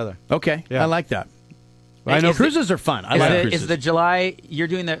do them together. Okay, Yeah. I like that. I know. Cruises are fun. I Is like the, cruises. is the July you're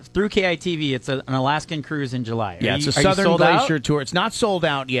doing that through KITV? It's an Alaskan cruise in July. Yeah, Are it's you- a are you Southern sold out? Glacier tour. It's not sold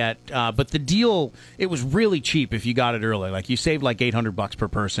out yet, but the deal, it was really cheap if you got it early. Like you saved like $800 per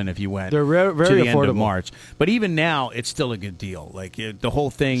person if you went. They're very to the end of affordable. March. But even now, it's still a good deal. Like the whole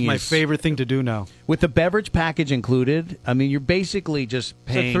thing It's is my favorite thing to do now. with the beverage package included. I mean, you're basically just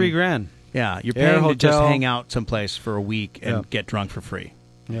It's paying like $3,000. Yeah, you're Air, paying to just hotel. hang out someplace for a week and Yeah. get drunk for free.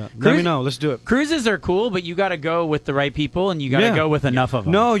 Yeah. Let Cruise- me know. Let's do it. Cruises are cool, but you got to go with the right people and you got to Yeah. go with enough of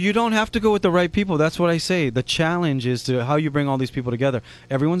them. No, you don't have to go with the right people. That's what I say. The challenge is to how you bring all these people together.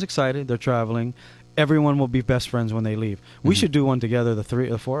 Everyone's excited. They're traveling. Everyone will be best friends when they leave. We should do one together, the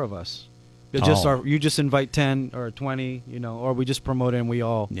 4 of us. You just invite 10 or 20, or we just promote it and we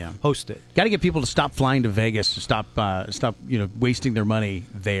all host it. Got to get people to stop flying to Vegas, to stop wasting their money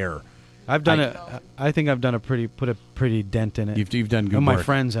there. I've done it. I think I've done put a pretty dent in it. You've done good And work. my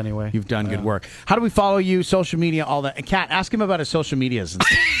friends anyway. You've done good work. How do we follow you? Social media, all that. And Kat, ask him about his social medias. And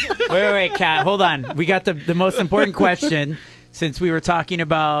stuff. Wait, Kat, hold on. We got the most important question since we were talking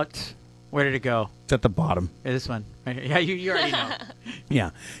about. Where did it go? It's at the bottom. This one. Right here. Yeah, you already know.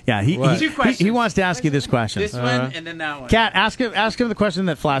 Yeah. What? Two questions. He wants to ask you this question. This one and then that one. Kat, ask him the question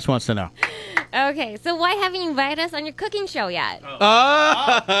that Flash wants to know. Okay, so why haven't you invited us on your cooking show yet?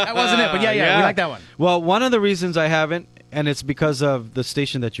 That wasn't it, but yeah, we like that one. Well, one of the reasons I haven't, and it's because of the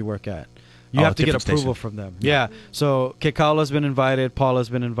station that you work at. You Oh, have to get different approval station. from them. Yeah. So Kekaula's been invited. Paula's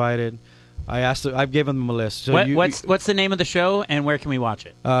been invited. I've given them a list. So what's the name of the show and where can we watch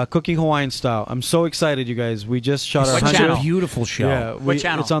it? Cooking Hawaiian Style. I'm so excited, you guys. We just shot our Such 100th. a beautiful show. Yeah, What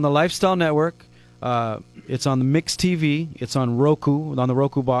channel? It's on the Lifestyle Network. It's on the Mix TV. It's on Roku, on the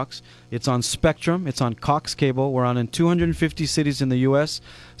Roku box. It's on Spectrum. It's on Cox Cable. We're on in 250 cities in the U.S.,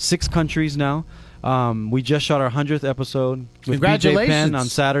 6 countries now. We just shot our 100th episode with BJ Penn on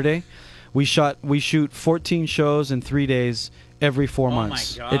Saturday. We shoot 14 shows in 3 days every 4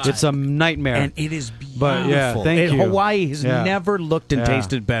 months. My God. It's a nightmare. And it is beautiful. But, yeah, thank you. Hawaii has never looked and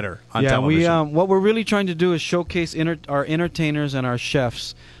tasted better on television. What we're really trying to do is showcase our entertainers and our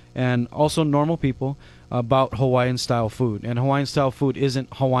chefs and also normal people about Hawaiian-style food. And Hawaiian-style food isn't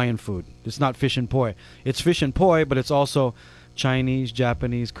Hawaiian food. It's not fish and poi. It's fish and poi, but it's also Chinese,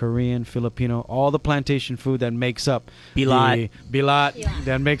 Japanese, Korean, Filipino, all the plantation food that makes up Bilat,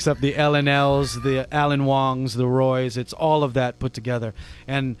 that makes up the LNLs, the Alan Wongs, the Roys. It's all of that put together.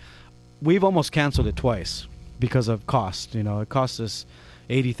 And we've almost canceled it twice because of cost. You know, it cost us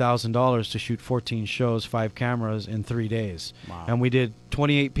 $80,000 to shoot 14 shows, 5 cameras in 3 days. Wow. And we did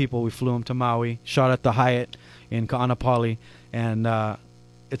 28 people. We flew them to Maui, shot at the Hyatt in Ka'anapali, and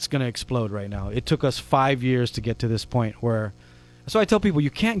it's going to explode right now. It took us 5 years to get to this point where... So I tell people,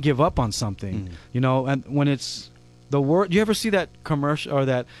 you can't give up on something, you know, and when it's the word... You ever see that commercial or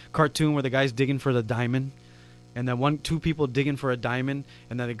that cartoon where the guy's digging for the diamond? And then 2 people digging for a diamond,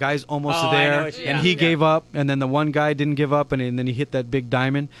 and then the guy's almost there, and he gave up, and then the one guy didn't give up, and then he hit that big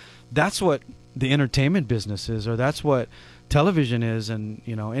diamond. That's what the entertainment business is, or that's what television is, and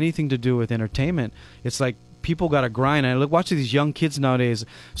you know, anything to do with entertainment. It's like people got to grind. I watch these young kids nowadays.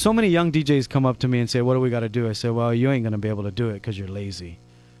 So many young DJs come up to me and say, "What do we got to do?" I say, "Well, you ain't gonna be able to do it because you're lazy.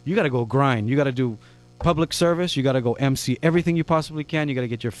 You got to go grind. You got to do public service. You got to go MC everything you possibly can. You got to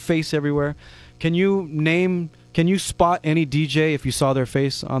get your face everywhere." Can you spot any DJ if you saw their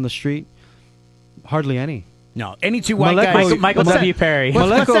face on the street? Hardly any. No, any 2 white Maleko, guys. Michael W. Perry.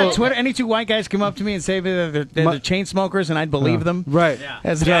 What's that Twitter? Any 2 white guys come up to me and say they're the chain smokers, and I'd believe them. Right. Yeah.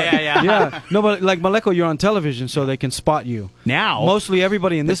 Yeah. No, but like Maleko, you're on television, so they can spot you. Now, mostly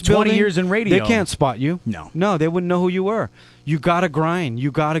everybody in this 20 building, years in radio, they can't spot you. No, they wouldn't know who you were. You gotta grind.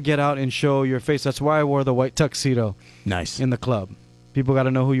 You gotta get out and show your face. That's why I wore the white tuxedo. Nice. In the club. People got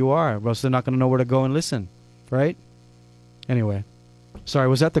to know who you are, or else they're not going to know where to go and listen, right? Anyway, sorry,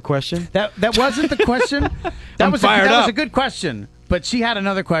 was that the question? That wasn't the question. That was a good question, but she had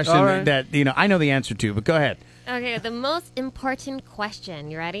another question that I know the answer to. But go ahead. Okay, the most important question.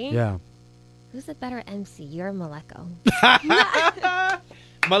 You ready? Yeah. Who's a better MC? You're Maleko.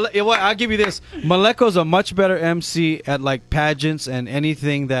 I'll give you this. Maleko's a much better MC at like pageants and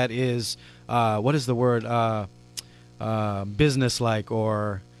anything that is what is the word? Business-like,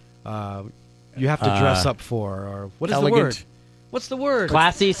 or you have to dress up for, or what is elegant. the word? What's the word?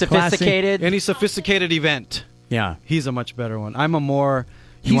 Classy, sophisticated. Any sophisticated event. Yeah. He's a much better one. I'm a more,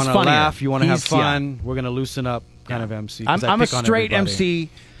 you He's want to funnier. laugh, you want to have He's- fun, we're going to loosen up kind of MC. 'cause I I'm a pick on straight everybody. MC.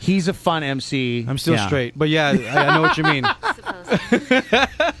 He's a fun MC. I'm still straight, but yeah, I know what you mean.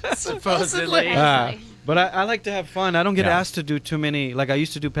 Supposedly. But I like to have fun. I don't get Yeah. asked to do too many. Like I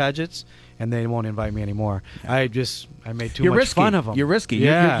used to do pageants, and they won't invite me anymore. I made too You're much risky. fun of them. You're risky.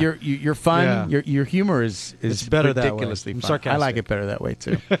 Yeah. You're fun. Yeah. Your humor is It's better that way. ridiculously I'm fun. sarcastic. I like it better that way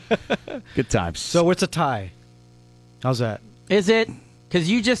too. Good times. So it's a tie. How's that? Is it? Because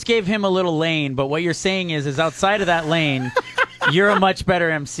you just gave him a little lane, but what you're saying is outside of that lane, you're a much better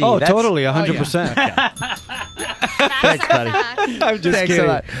MC. Oh, That's- totally, 100%. thanks, buddy. I'm just Thanks a kidding.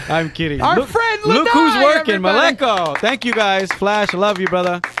 lot. I'm kidding. Our look, friend Look Lanai, who's working, everybody. Maleko. Thank you guys. Flash, I love you,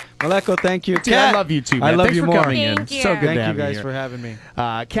 brother. Maleko, thank you. Dude, I love you too, man. I love Thanks you for more. coming in. Thank you. So good Thank to you have guys here. for having me.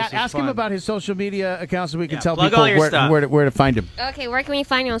 Kat, was ask him fun. about his social media accounts so we can tell plug people all your stuff. where to find him. Okay, where can we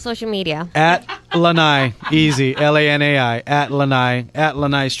find you on social media? At Lanai, easy, Lanai, at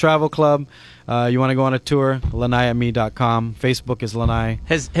Lanai's Travel Club. You want to go on a tour, lanaiatme.com. Facebook is Lanai.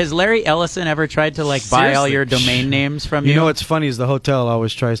 Has Larry Ellison ever tried to buy all your domain names from you? You know what's funny is the hotel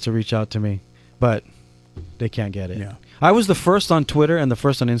always tries to reach out to me, but they can't get it. Yeah. I was the first on Twitter and the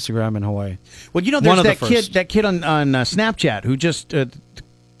first on Instagram in Hawaii. Well, there's One of the that kid on Snapchat who just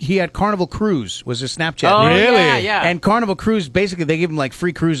he had Carnival Cruise was his Snapchat. Oh, name. Really? Yeah. And Carnival Cruise, basically, they give him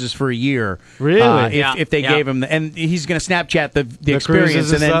free cruises for a year. Really? If they gave him, and he's going to Snapchat the experience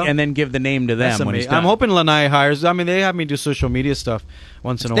cruises and stuff? and then give the name to them That's when he's amazing. done. I'm hoping Lanai hires. I mean, they have me do social media stuff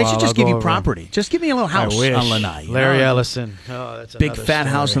once in a They while. should just I'll give go you over. property. Just give me a little house I wish. on Lanai. Larry Ellison. Oh, that's Big another fat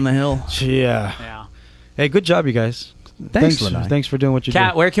story. house on the hill. Yeah. Yeah. Hey, good job, you guys. Thanks, Lanai. Thanks for doing what you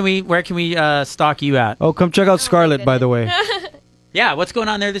Kat, do. where can we stalk you at? Oh, come check out Scarlett, by the way. Yeah, what's going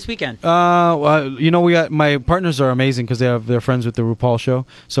on there this weekend? You know, we got my partners are amazing because they're friends with the RuPaul show.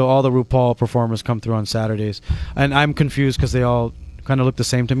 So all the RuPaul performers come through on Saturdays, and I'm confused because they all kind of look the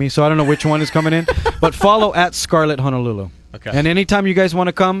same to me. So I don't know which one is coming in. But follow at Scarlet Honolulu. Okay. And anytime you guys want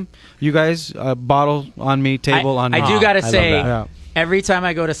to come, you guys bottle on me, table on me. I do gotta say, Yeah. every time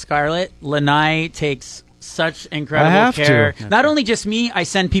I go to Scarlet, Lanai takes such incredible have care. to. Not only just me, I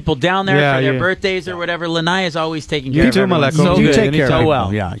send people down there Yeah, for their yeah. birthdays or whatever. Lanai is always taking You care too, of everyone. Maleko. So You good. take care of so people.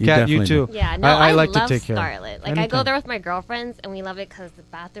 well. Yeah, you Kat, definitely you too. do. Yeah, no, I I like love to take care. Scarlet. Like I go there with my girlfriends, and we love it because the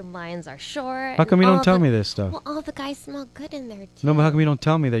bathroom lines are short. How come you and don't all tell the- me this stuff? Well, all the guys smell good in there too. No, but how come you don't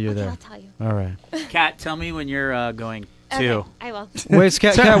tell me that you're Okay, there? I'll tell you. All right. Kat, tell me when you're going Okay, to. I will. Wait,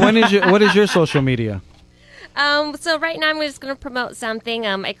 Kat, what is your social media? So right now I'm just going to promote something.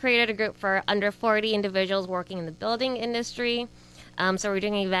 I created a group for under 40 individuals working in the building industry. So we're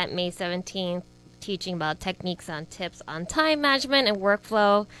doing an event May 17th, teaching about techniques on tips on time management and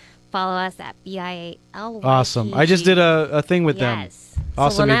workflow. Follow us at BIALYG. Awesome. I just did a thing with them. Yes.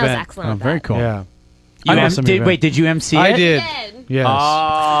 Awesome so Lanai was event. excellent Oh, with very that. cool. Yeah. You Awesome event. wait, did you MC I it? did. Did. Yes. Oh.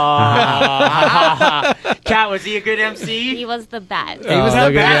 Kat, was he a good MC? He was the best. He was the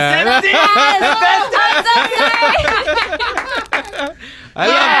Look at best. I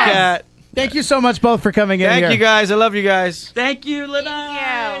love Kat. Thank you so much both for coming in Thank here. you guys. I love you guys. Thank you,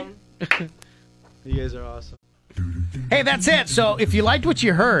 Lanai. You guys are awesome. Hey, that's it. So if you liked what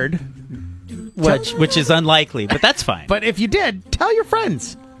you heard, Which is unlikely, but that's fine. but if you did, tell your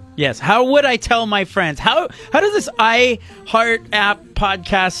friends. Yes. How would I tell my friends? How does this iHeart app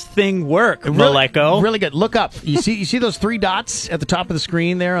podcast thing work, Maleko? Really good. Look up. You see those three dots at the top of the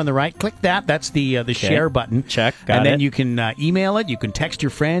screen there on the right? Click that. That's the share button. Check. Got and then it. you can email it. You can text your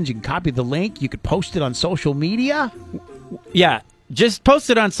friends. You can copy the link. You could post it on social media. Yeah. Just post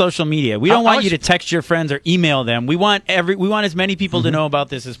it on social media. We don't I want was- you to text your friends or email them. We want as many people to know about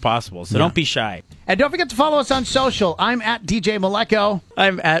this as possible. So Yeah. don't be shy. And don't forget to follow us on social. I'm at DJ Maleko.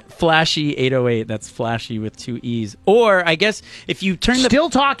 I'm at Flashy808. That's Flashy with 2 E's. Or I guess if you turn the Still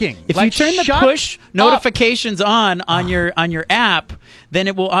talking. If Like, you turn the shut push up. notifications on your app, then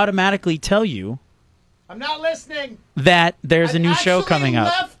it will automatically tell you I'm not listening. that there's a new show coming up.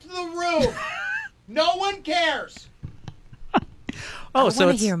 Left the room. No one cares. Oh, I so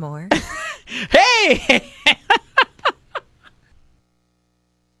want it's to hear more. hey.